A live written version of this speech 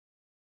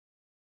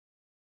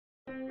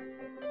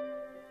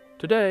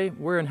Today,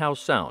 we're in Howe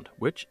Sound,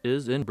 which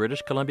is in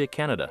British Columbia,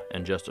 Canada,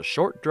 and just a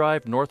short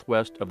drive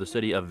northwest of the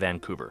city of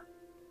Vancouver.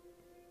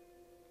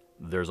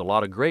 There's a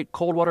lot of great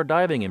cold water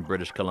diving in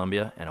British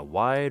Columbia and a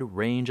wide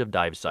range of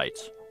dive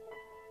sites.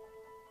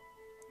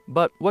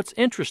 But what's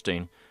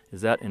interesting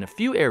is that in a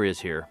few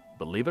areas here,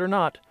 believe it or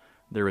not,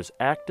 there is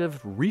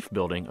active reef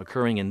building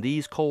occurring in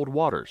these cold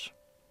waters.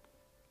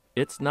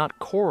 It's not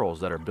corals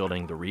that are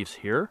building the reefs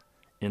here.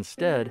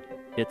 Instead,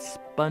 it's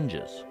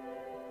sponges.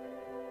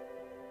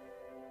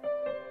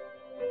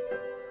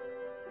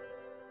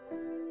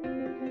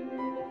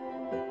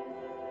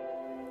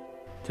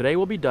 Today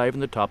we'll be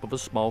diving the top of a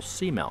small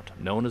seamount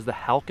known as the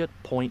Halkett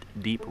Point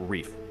Deep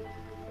Reef.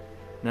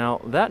 Now,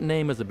 that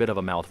name is a bit of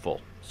a mouthful,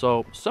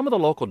 so some of the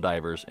local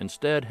divers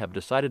instead have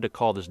decided to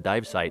call this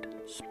dive site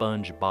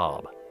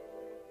Spongebob.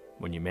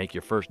 When you make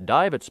your first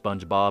dive at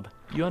Spongebob,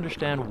 you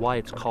understand why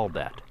it's called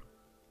that.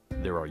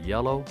 There are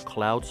yellow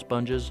cloud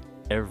sponges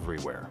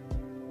everywhere.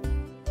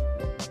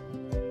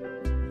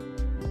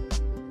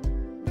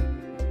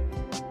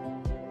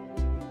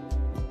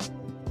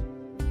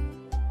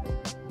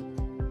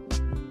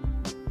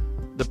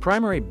 The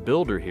primary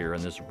builder here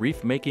in this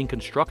reef-making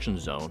construction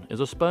zone is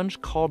a sponge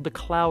called the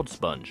cloud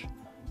sponge,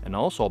 and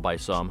also by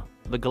some,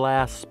 the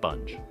glass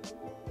sponge.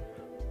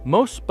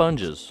 Most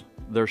sponges,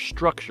 their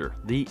structure,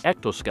 the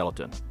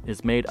ectoskeleton,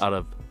 is made out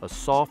of a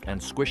soft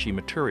and squishy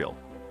material.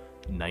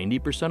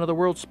 90% of the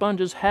world's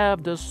sponges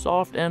have this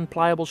soft and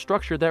pliable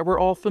structure that we're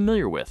all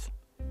familiar with.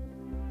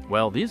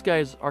 Well, these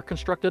guys are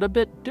constructed a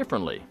bit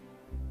differently.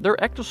 Their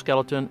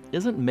ectoskeleton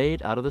isn't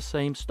made out of the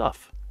same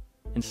stuff.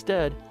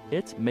 Instead,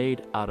 it's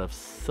made out of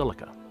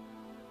silica.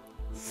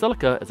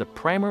 Silica is a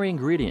primary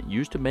ingredient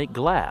used to make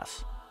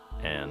glass,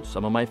 and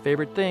some of my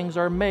favorite things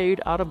are made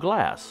out of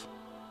glass.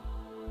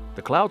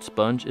 The cloud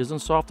sponge isn't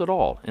soft at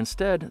all.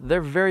 Instead,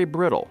 they're very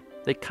brittle.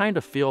 They kind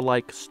of feel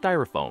like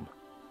styrofoam.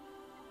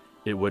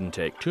 It wouldn't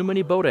take too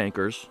many boat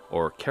anchors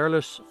or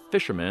careless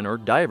fishermen or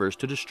divers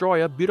to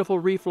destroy a beautiful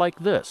reef like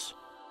this.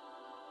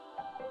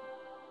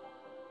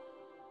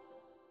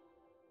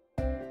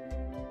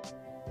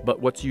 But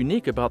what's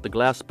unique about the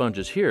glass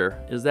sponges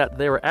here is that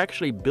they are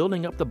actually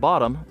building up the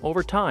bottom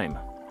over time.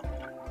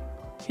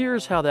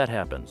 Here's how that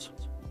happens.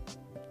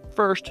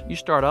 First, you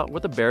start out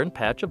with a barren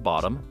patch of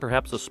bottom,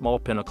 perhaps a small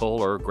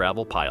pinnacle or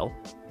gravel pile.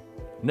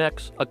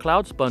 Next, a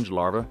cloud sponge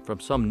larva from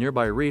some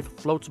nearby reef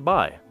floats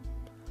by.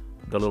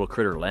 The little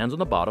critter lands on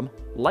the bottom,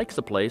 likes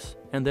the place,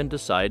 and then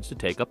decides to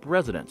take up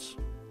residence.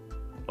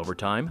 Over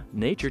time,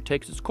 nature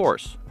takes its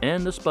course,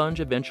 and the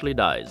sponge eventually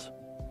dies.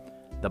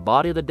 The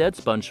body of the dead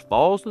sponge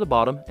falls to the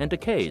bottom and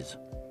decays.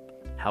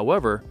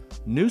 However,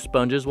 new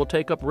sponges will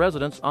take up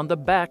residence on the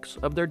backs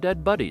of their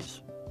dead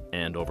buddies,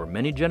 and over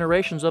many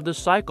generations of this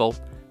cycle,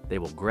 they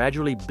will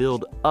gradually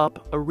build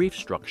up a reef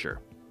structure,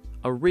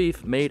 a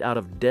reef made out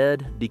of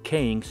dead,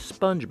 decaying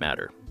sponge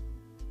matter.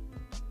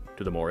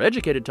 To the more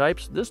educated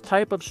types, this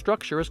type of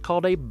structure is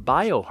called a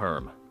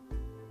bioherm.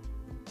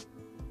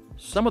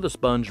 Some of the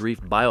sponge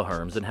reef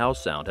bioherms in Howe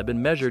Sound have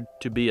been measured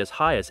to be as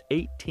high as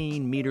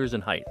 18 meters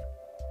in height.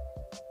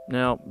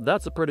 Now,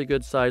 that's a pretty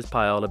good sized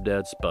pile of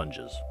dead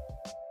sponges.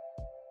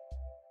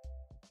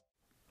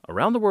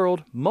 Around the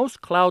world,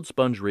 most cloud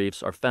sponge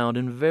reefs are found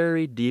in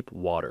very deep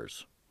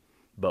waters.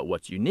 But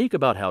what's unique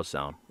about Howe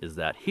Sound is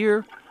that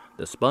here,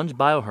 the sponge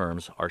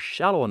bioherms are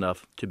shallow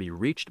enough to be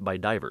reached by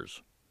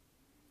divers.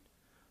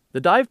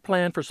 The dive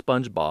plan for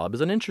Spongebob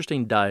is an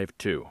interesting dive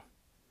too.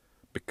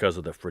 Because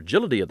of the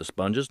fragility of the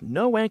sponges,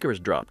 no anchor is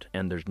dropped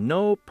and there's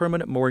no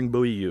permanent mooring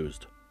buoy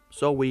used.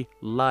 So we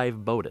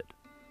live boat it.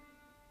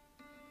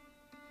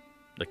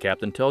 The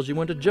captain tells you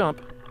when to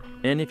jump,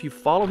 and if you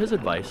follow his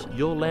advice,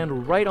 you'll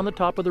land right on the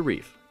top of the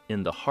reef,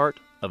 in the heart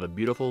of a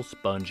beautiful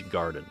sponge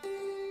garden.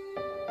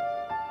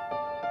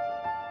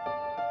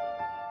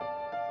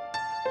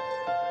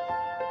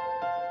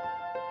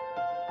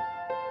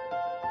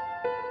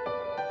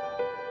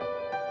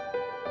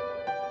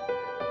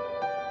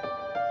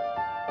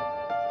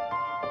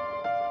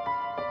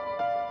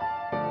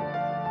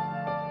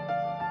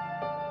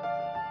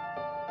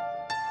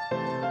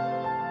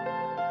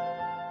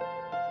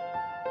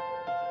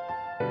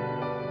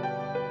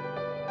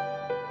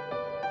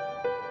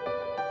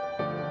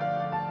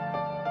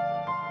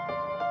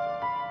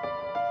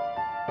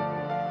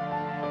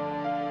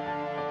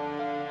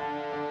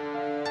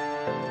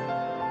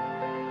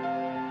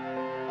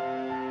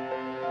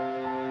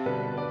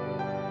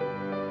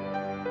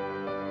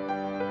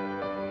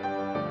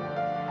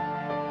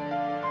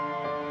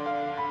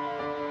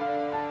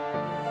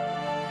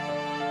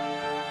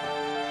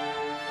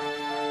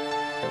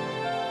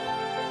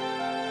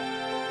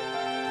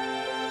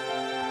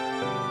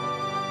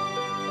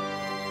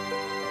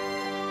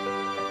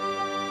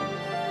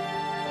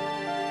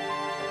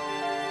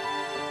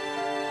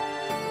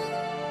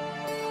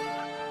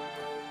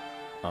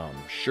 I'm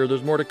sure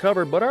there's more to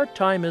cover, but our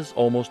time is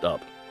almost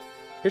up.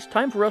 It's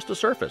time for us to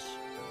surface.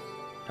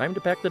 Time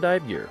to pack the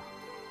dive gear.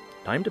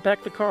 Time to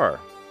pack the car.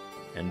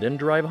 And then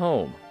drive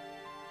home.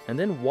 And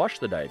then wash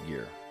the dive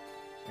gear.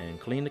 And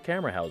clean the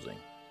camera housing.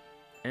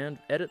 And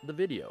edit the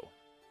video.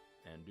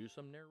 and do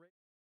some narration.